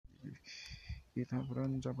Ita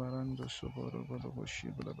branda barando soboro bolo boshi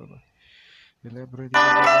bla bla bla. Ile bredi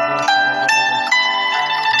bla bla bla bla bla.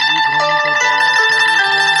 Kali branda bala kali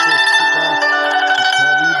brando siba.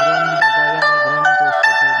 Kali branda baya brando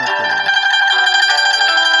soboro bolo.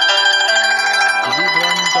 Kali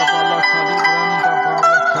branda bala kali branda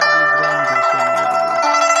baya kali brando soboro bolo.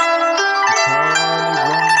 Kali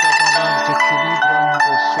branda bala kali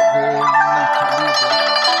brando soboro na kali branda.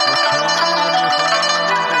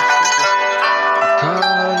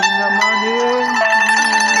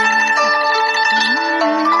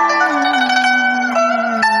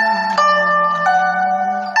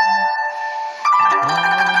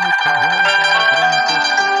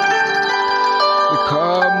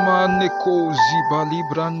 Bali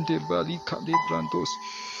brande bali kali brandos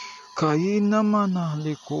kaina mana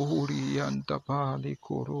le kohuri anda bali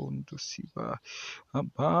korondo siba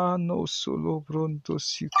abano solo brondo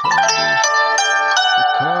sikali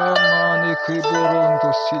kamane kiborondo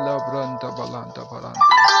sila branda balanda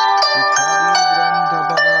baranda ikali branda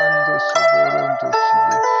balando soborondo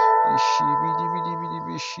sibe ishibidi bidi bidi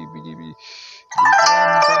bishi bidi bidi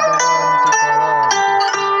branda balanda baranda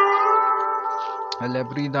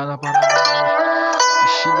elebrida la baranda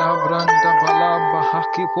Shila branda balamba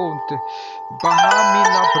haki ponte bahami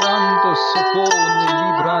la brando sopone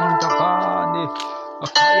libranda bane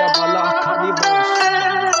akaya balaka libosi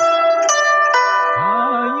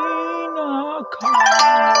haina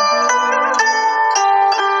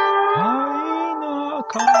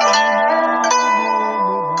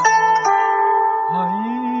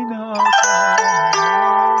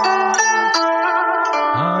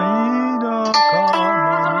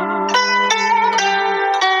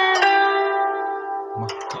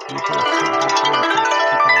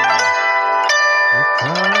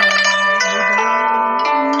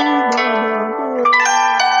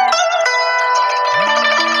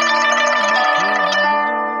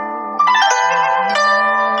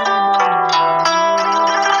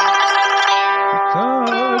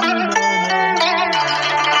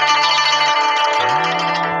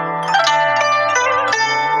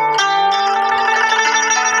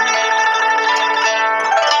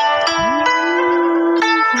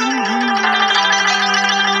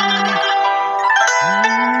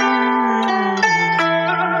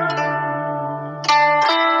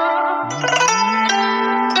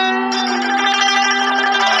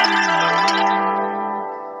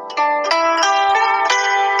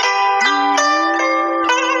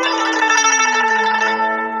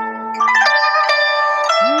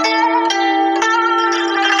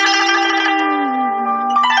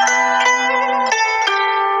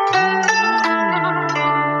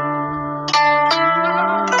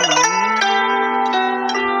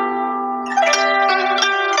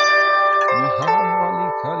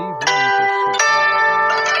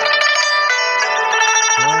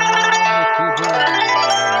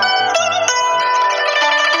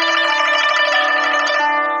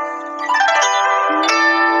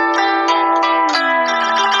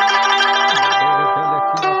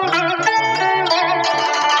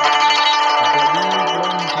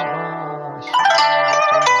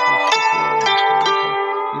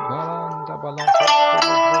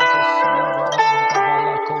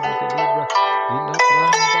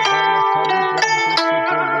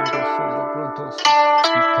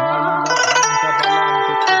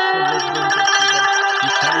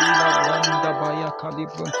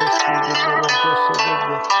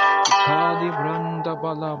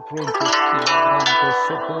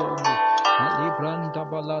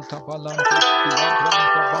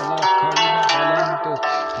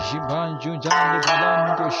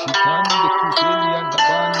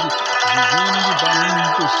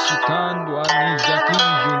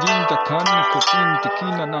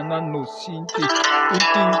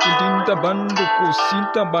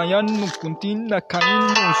Bayanu kuntina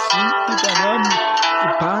kainu sinti bayanu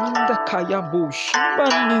ibanda kaya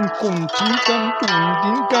bushibanin kuntinkan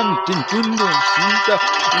tundinkan tintundo sinta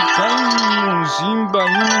ikanu simba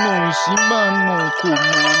ino simbano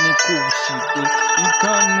kumani kusite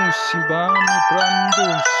ikanu simbani prando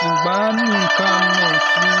simbani kanu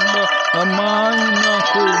simba amaina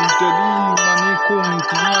kunteli mani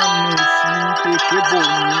kuntiano sinte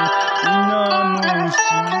keboni inanu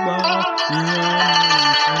simba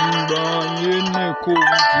Simba yene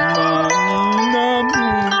kuntimani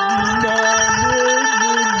namuzina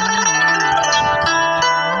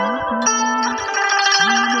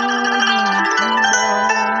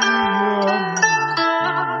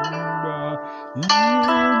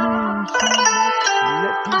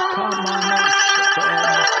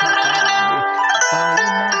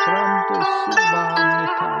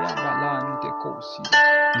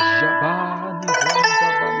Jabani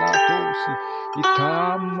si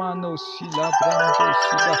ikamano sila brando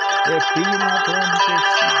siba epina brando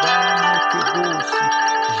sibane kedosi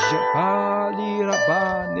jabali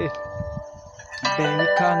rabane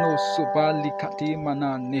Benicano subali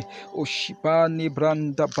katimanane oshibane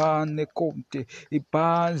brandabane conte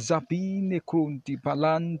iba zabine crunti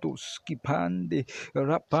balando skipande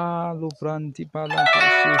rapalo brandi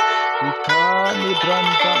balandosi ikani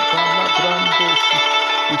branda bala brandosi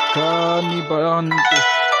ikani barande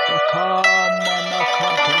akama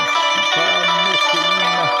nakato sibane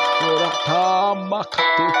kulina ratama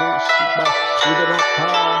katehosiba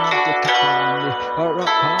rapande kapane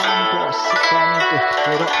rapando asipande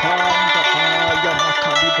rapanda baya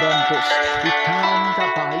makalibrandos ikanda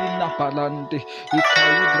baina balande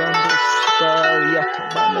ikalibrandos baya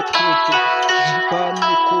kabane kote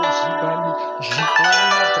jibane ko jibane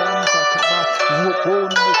jibana branda kaba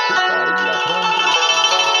rupone kubaya brandos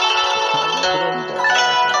kalibranda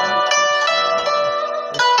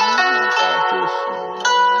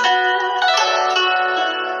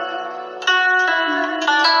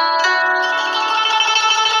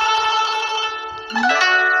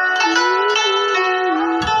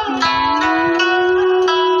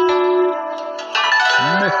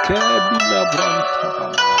Mekebila branta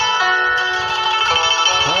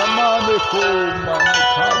Kamane koma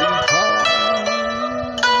mekalika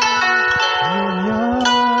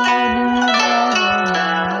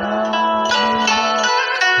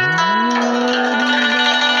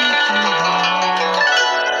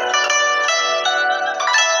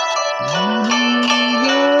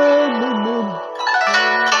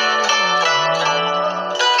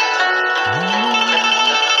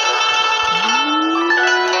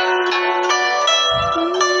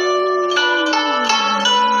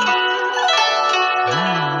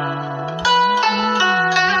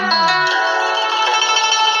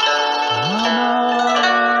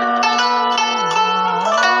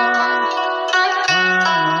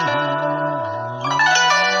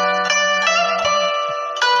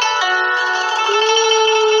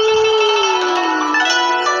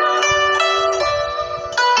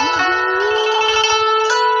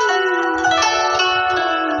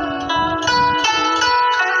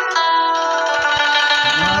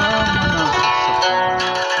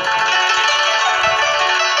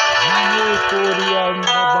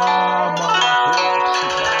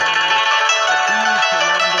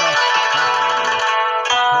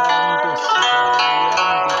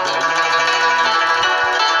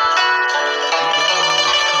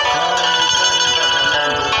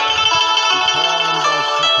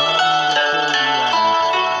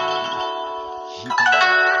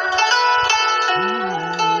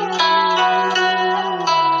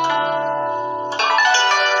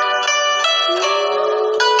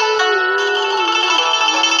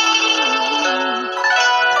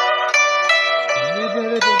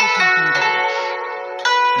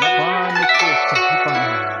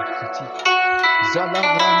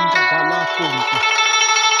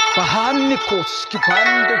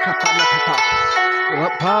Skipande kapala papa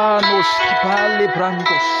rapano skipale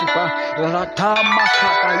brando sipa ratama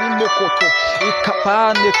kapaino koto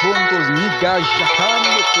ikapane kondos niga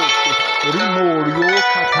jakane koto rimorio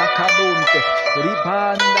katakadonte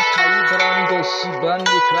ribanda kalibrando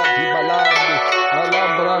sibande kradi balando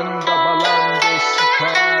alabranda balando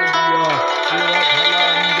sikaria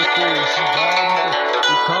irabalando ko sibande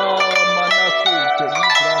ikamana kote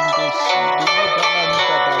librando sibande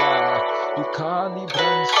balanda balanda Ikali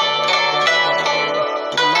bransa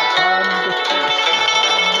lakando kosi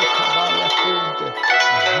bane kabala kunde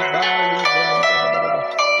jibali branda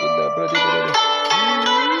ila bradi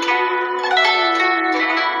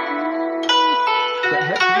the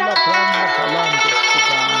hepila branda balando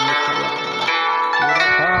subane kabala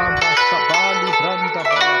urabamba sabali branda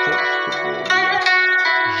balatos kubolia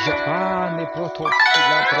Japane protos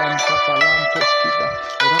la branda balantos kida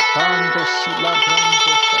rapando sila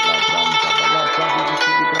brando sala branda balata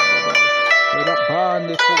di branda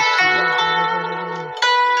rapane kosila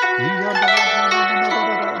iya